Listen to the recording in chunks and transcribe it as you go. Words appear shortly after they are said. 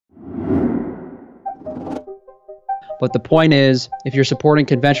But the point is, if you're supporting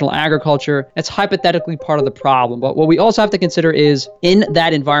conventional agriculture, it's hypothetically part of the problem. But what we also have to consider is, in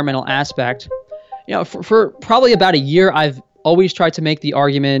that environmental aspect, for probably about a year, I've always tried to make the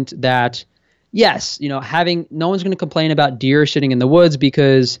argument that, yes, no one's going to complain about deer sitting in the woods,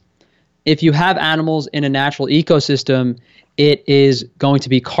 because if you have animals in a natural ecosystem, it is going to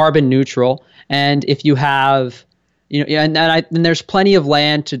be carbon neutral. And if you have, and there's plenty of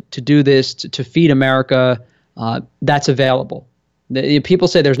land to do this, to feed America, that's available. People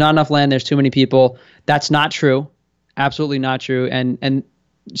say there's not enough land, there's too many people. That's not true. Absolutely not true. And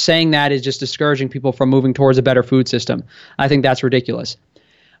saying that is just discouraging people from moving towards a better food system. I think that's ridiculous.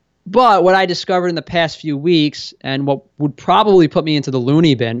 But what I discovered in the past few weeks, and what would probably put me into the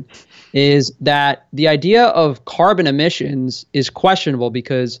loony bin, is that the idea of carbon emissions is questionable,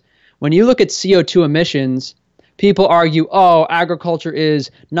 because when you look at CO2 emissions, people argue, oh, agriculture is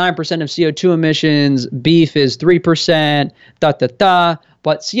 9% of CO2 emissions, beef is 3%,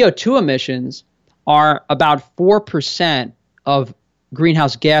 But CO2 emissions are about 4% of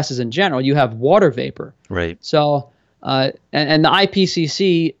greenhouse gases in general. You have water vapor. Right. So, and the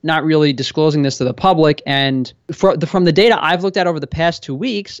IPCC not really disclosing this to the public. And from the data I've looked at over the past 2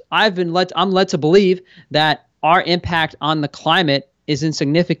 weeks, I'm led to believe that our impact on the climate is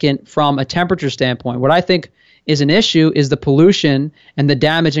insignificant from a temperature standpoint. What I think is an issue is the pollution and the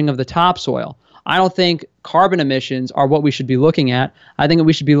damaging of the topsoil. I don't think carbon emissions are what we should be looking at. I think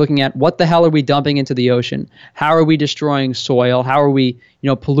we should be looking at, what the hell are we dumping into the ocean? How are we destroying soil? How are we,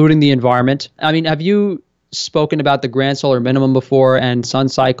 polluting the environment? I mean, have you spoken about the grand solar minimum before, and sun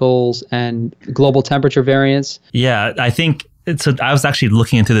cycles and global temperature variance? Yeah, I think I was actually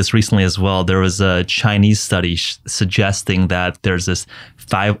looking into this recently as well. There was a Chinese study suggesting that there's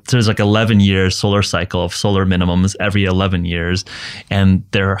 11-year solar cycle of solar minimums every 11 years. And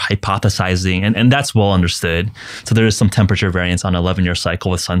they're hypothesizing, and that's well understood. So there is some temperature variance on an 11-year cycle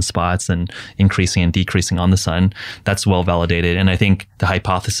with sunspots and increasing and decreasing on the sun. That's well validated. And I think the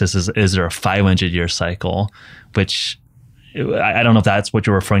hypothesis is there a 500-year cycle, which I don't know if that's what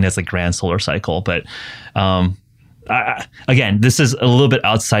you're referring to as the grand solar cycle, but again, this is a little bit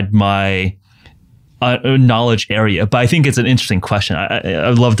outside my knowledge area, but I think it's an interesting question.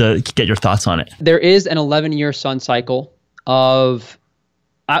 I'd love to get your thoughts on it. There is an 11-year sun cycle of,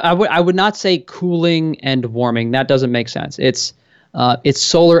 I would not say cooling and warming. That doesn't make sense. It's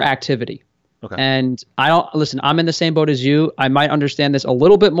solar activity. Okay. And I'm in the same boat as you. I might understand this a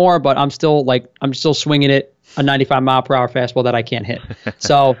little bit more, but I'm still swinging it a 95 mile per hour fastball that I can't hit.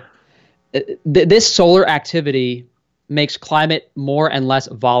 So this solar activity makes climate more and less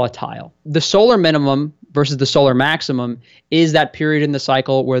volatile. The solar minimum versus the solar maximum is that period in the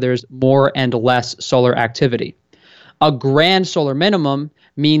cycle where there's more and less solar activity. A grand solar minimum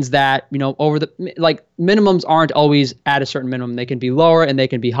means that, minimums aren't always at a certain minimum. They can be lower and they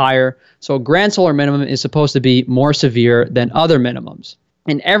can be higher. So a grand solar minimum is supposed to be more severe than other minimums.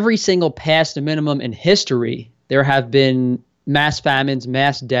 In every single past minimum in history, there have been mass famines,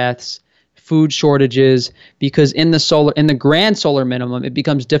 mass deaths, food shortages, because in the grand solar minimum, it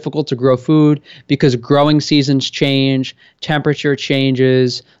becomes difficult to grow food because growing seasons change, temperature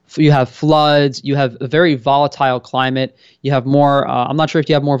changes, you have floods, you have a very volatile climate, you have more, I'm not sure if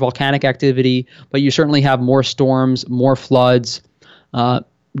you have more volcanic activity, but you certainly have more storms, more floods,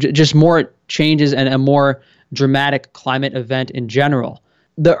 just more changes and a more dramatic climate event in general.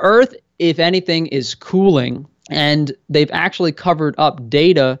 The Earth, if anything, is cooling, and they've actually covered up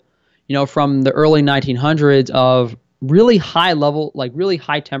data from the early 1900s of really high level, really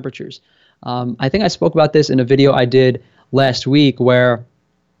high temperatures. I think I spoke about this in a video I did last week where,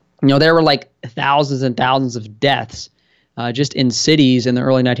 there were thousands and thousands of deaths just in cities in the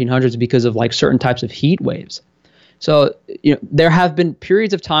early 1900s because of certain types of heat waves. So, there have been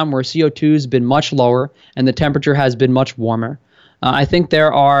periods of time where CO2 has been much lower and the temperature has been much warmer. I think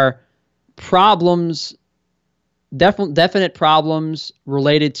there are problems, definite problems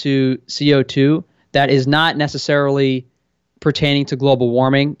related to CO2 that is not necessarily pertaining to global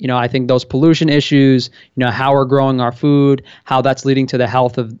warming. I think those pollution issues, how we're growing our food, how that's leading to the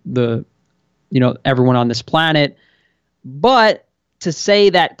health of everyone on this planet. But to say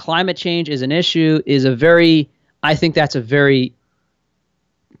that climate change is an issue is I think it's very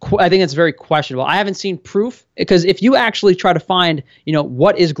questionable. I haven't seen proof, because if you actually try to find,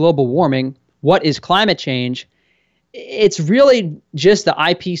 what is global warming, what is climate change, it's really just the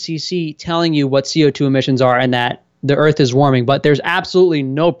IPCC telling you what CO2 emissions are and that the Earth is warming, but there's absolutely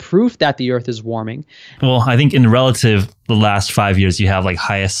no proof that the Earth is warming. Well, I think in the last 5 years, you have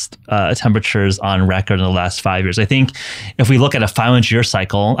highest temperatures on record in the last 5 years. I think if we look at a 500-year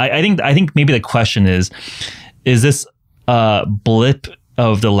cycle, I think maybe the question is this a blip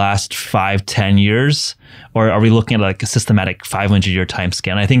of the last 5-10 years, or are we looking at like a systematic 500-year time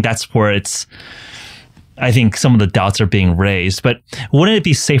scan? I think that's where I think some of the doubts are being raised. But wouldn't it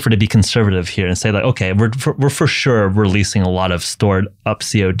be safer to be conservative here and say like, okay, we're for sure releasing a lot of stored up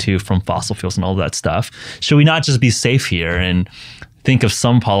CO2 from fossil fuels and all that stuff. Should we not just be safe here and think of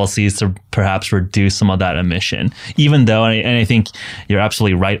some policies to perhaps reduce some of that emission? Even though, and I think you're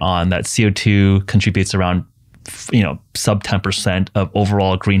absolutely right on that CO2 contributes around sub 10% of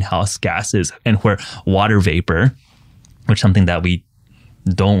overall greenhouse gases, and where water vapor, which is something that we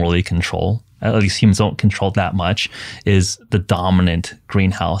don't really control, at least humans don't control that much, is the dominant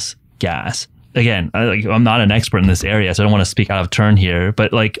greenhouse gas. Again, I'm not an expert in this area, so I don't want to speak out of turn here,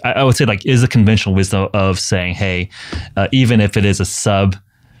 but like I would say, like, is the conventional wisdom of saying, hey, even if it is a sub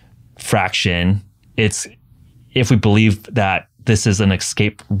fraction, if we believe that this is an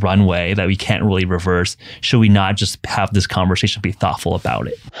escape runway that we can't really reverse, should we not just have this conversation, be thoughtful about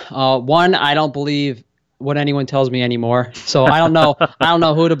it? One, I don't believe what anyone tells me anymore. So I don't know. I don't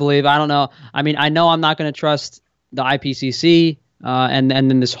know who to believe. I don't know. I mean, I know I'm not going to trust the IPCC and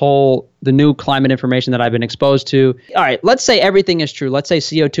then the new climate information that I've been exposed to. All right, let's say everything is true. Let's say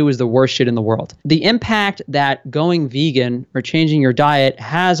CO2 is the worst shit in the world. The impact that going vegan or changing your diet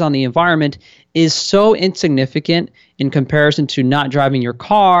has on the environment is so insignificant in comparison to not driving your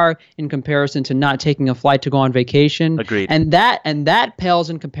car, in comparison to not taking a flight to go on vacation. Agreed. And that pales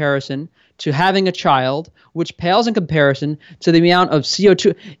in comparison to having a child, which pales in comparison to the amount of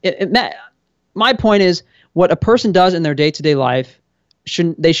CO2. My point is, what a person does in their day-to-day life,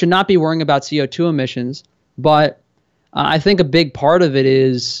 they should not be worrying about CO2 emissions. But I think a big part of it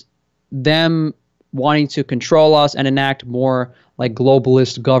is them wanting to control us and enact more like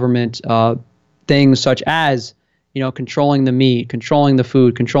globalist government things, such as controlling the meat, controlling the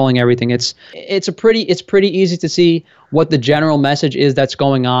food, controlling everything. It's pretty easy to see what the general message is that's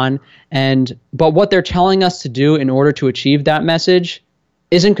going on, but what they're telling us to do in order to achieve that message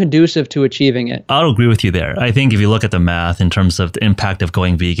isn't conducive to achieving it. I'll agree with you there. I think if you look at the math in terms of the impact of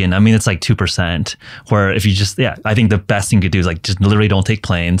going vegan, I mean, it's like 2%, where if you I think the best thing you could do is like just literally don't take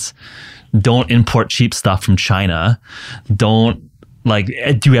planes, don't import cheap stuff from China, don't like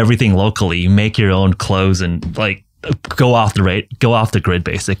do everything locally, make your own clothes, and like go off the grid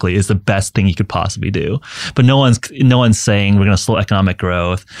basically is the best thing you could possibly do. But no one's saying we're going to slow economic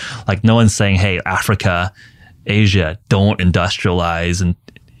growth. Like no one's saying, hey, Africa, Asia, don't industrialize and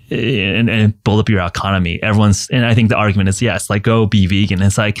build up your economy. And I think the argument is yes, like go be vegan.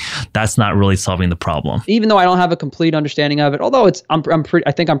 It's like that's not really solving the problem. Even though I don't have a complete understanding of it, although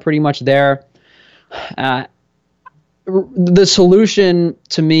I think I'm pretty much there. The solution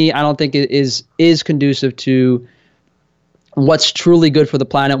to me, I don't think is conducive to what's truly good for the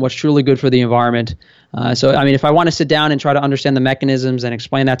planet, what's truly good for the environment. So I mean, if I want to sit down and try to understand the mechanisms and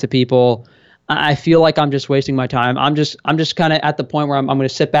explain that to people, I feel like I'm just wasting my time. I'm just kind of at the point where I'm going to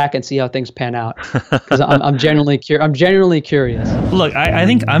sit back and see how things pan out, because I'm genuinely curious. Look, I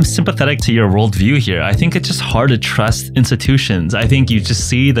think I'm sympathetic to your worldview here. I think it's just hard to trust institutions. I think you just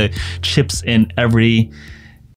see the chips in every